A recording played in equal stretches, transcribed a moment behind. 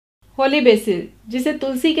Holy basil, जिसे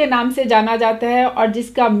तुलसी के नाम से जाना जाता है और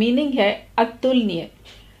जिसका मीनिंग है अतुलनीय,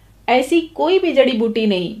 ऐसी कोई भी जड़ी बूटी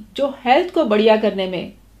नहीं जो हेल्थ को बढ़िया करने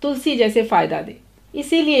में तुलसी जैसे फायदा दे।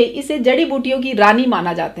 इसीलिए इसे जड़ी बूटियों की रानी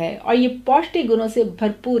माना जाता है और ये पौष्टिक गुणों से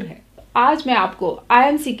भरपूर है। आज मैं आपको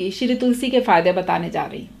आईएमसी की श्री तुलसी के फायदे बताने जा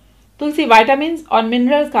रही हूँ। तुलसी विटामिन और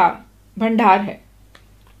मिनरल्स का भंडार है,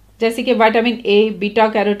 जैसे कि vitamin A, beta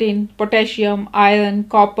carotene, potassium, iron,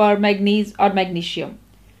 copper, manganese और मैग्नीशियम।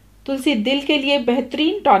 तुलसी दिल के लिए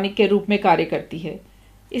बेहतरीन टॉनिक के रूप में कार्य करती है।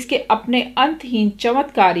 इसके अपने अंतहीन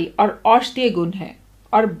चमत्कारी और औषधीय गुण हैं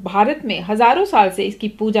और भारत में हजारों साल से इसकी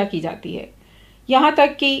पूजा की जाती है। यहाँ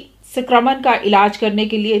तक कि संक्रमण का इलाज करने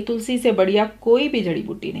के लिए तुलसी से बढ़िया कोई भी जड़ी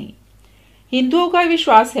बूटी नहीं। हिंदुओं का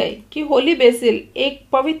विश्वास है कि होली बेसिल एक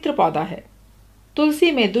पवित्र पौधा है।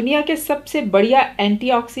 तुलसी में दुनिया के सबसे बढ़िया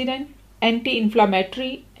antioxidant, anti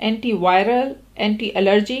inflammatory, anti viral, anti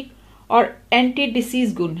allergic और एंटी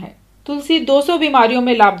डिसीज गुण है। तुलसी 200 बीमारियों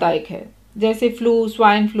में लाभदायक है, जैसे फ्लू,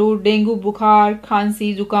 स्वाइन फ्लू, डेंगू बुखार,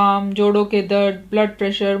 खांसी, जुकाम, जोड़ों के दर्द, ब्लड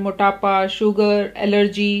प्रेशर, मोटापा, शुगर,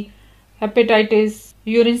 एलर्जी, हेपेटाइटिस,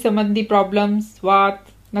 यूरिन संबंधी प्रॉब्लम्स, वात,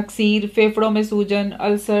 नक्सीर, फेफड़ों में सूजन,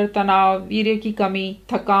 अल्सर, तनाव, वीर्य की कमी,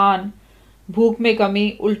 थकान, भूख में कमी,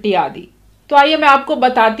 उल्टी आदि। तो आइए मैं आपको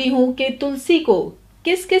बताती हूँ कि तुलसी को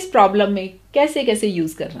किस किस प्रॉब्लम में कैसे कैसे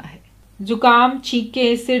यूज करना है। जुकाम,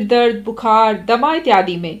 छींके, सिर दर्द, बुखार, दमा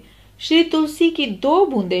इत्यादि में श्री तुलसी की 2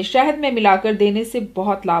 बूंदें शहद में मिलाकर देने से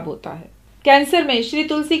बहुत लाभ होता है। कैंसर में श्री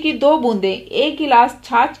तुलसी की 2 बूंदें 1 गिलास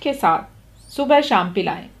छाछ के साथ सुबह शाम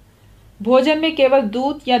पिलाएं। भोजन में केवल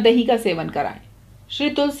दूध या दही का सेवन कराएं। श्री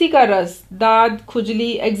तुलसी का रस दाद,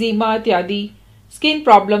 खुजली, एक्जिमा इत्यादि स्किन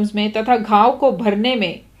प्रॉब्लम्स में तथा घाव को भरने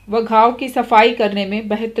में व घाव की सफाई करने में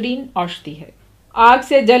बेहतरीन औषधि है। आग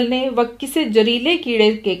से जलने व किसी जहरीले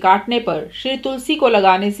कीड़े के काटने पर श्री तुलसी को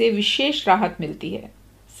लगाने से विशेष राहत मिलती है।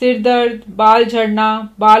 सिर दर्द, बाल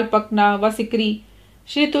झड़ना, बाल पकना व सिकरी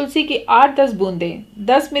श्री तुलसी की 8-10 बूंदें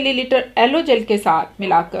 10 मिलीलीटर एलो जेल के साथ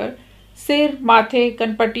मिलाकर सिर, माथे,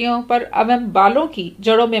 कनपट्टियों पर एवं बालों की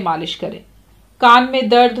जड़ों में मालिश करें। कान में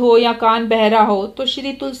दर्द हो या कान बहरा हो तो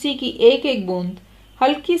श्री तुलसी की 1-1 बूंद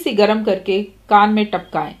हल्की सी गर्म करके कान में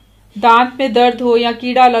टपकाएं। दांत में दर्द हो या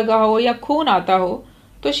कीड़ा लगा हो या खून आता हो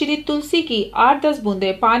तो श्री तुलसी की 8-10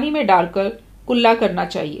 बूंदें पानी में डालकर कुल्ला करना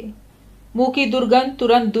चाहिए। मुंह की दुर्गंध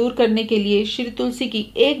तुरंत दूर करने के लिए श्री तुलसी की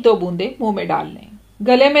 1-2 बूंदें मुंह में डाल लें।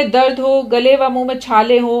 गले में दर्द हो, गले व मुंह में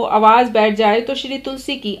छाले हो, आवाज बैठ जाए तो श्री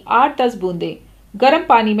तुलसी की 8-10 बूंदें गर्म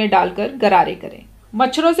पानी में डालकर गरारे करें।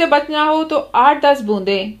 मच्छरों से बचना हो तो 8-10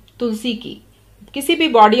 बूंदें तुलसी की किसी भी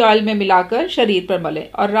बॉडी ऑयल में मिलाकर शरीर पर मलें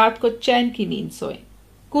और रात को चैन की नींद सोएं।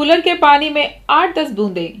 कूलर के पानी में 8-10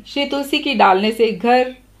 बूंदें श्री तुलसी की डालने से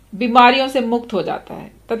घर बीमारियों से मुक्त हो जाता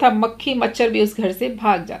है तथा मक्खी मच्छर भी उस घर से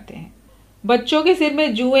भाग जाते हैं। बच्चों के सिर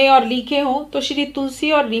में जुएं और लीखे हों तो श्री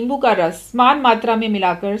तुलसी और नींबू का रस समान मात्रा में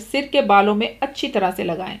मिलाकर सिर के बालों में अच्छी तरह से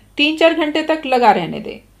लगाएं। 3-4 घंटे तक लगा रहने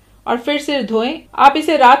दें और फिर सिर धोएं। आप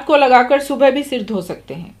इसे रात को लगाकर सुबह भी सिर धो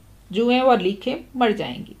सकते हैं। जुएं और लीखे मर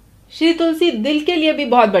जाएंगी। श्री तुलसी दिल के लिए भी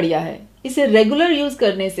बहुत बढ़िया है। इसे रेगुलर यूज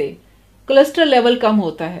करने से कोलेस्ट्रॉल लेवल कम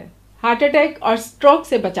होता है, हार्ट अटैक और स्ट्रोक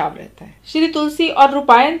से बचाव रहता है। श्री तुलसी और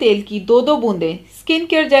रूपायन तेल की 2-2 बूंदें स्किन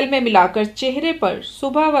केयर जेल में मिलाकर चेहरे पर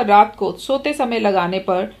सुबह व रात को सोते समय लगाने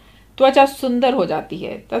पर त्वचा सुंदर हो जाती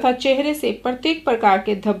है तथा चेहरे से प्रत्येक प्रकार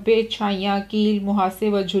के धब्बे, छाइयां, कील, मुहासे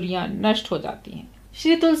व झुर्रियां नष्ट हो जाती हैं।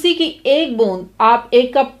 श्री तुलसी की 1 बूंद आप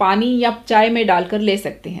 1 कप पानी या चाय में डालकर ले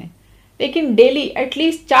सकते हैं, लेकिन डेली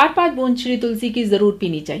एटलीस्ट 4-5 बूंद श्री तुलसी की जरूर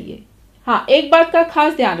पीनी चाहिए। हाँ, एक बात का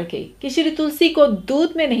खास ध्यान रखें कि श्री तुलसी को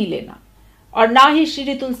दूध में नहीं लेना और ना ही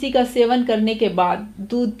श्री तुलसी का सेवन करने के बाद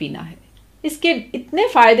दूध पीना है। इसके इतने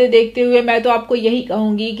फायदे देखते हुए मैं तो आपको यही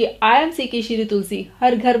कहूंगी कि आईएमसी की श्री तुलसी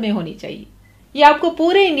हर घर में होनी चाहिए। ये आपको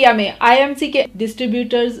पूरे इंडिया में आईएमसी के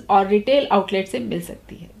डिस्ट्रीब्यूटर्स और रिटेल आउटलेट से मिल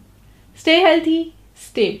सकती है। Stay healthy,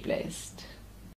 stay blessed.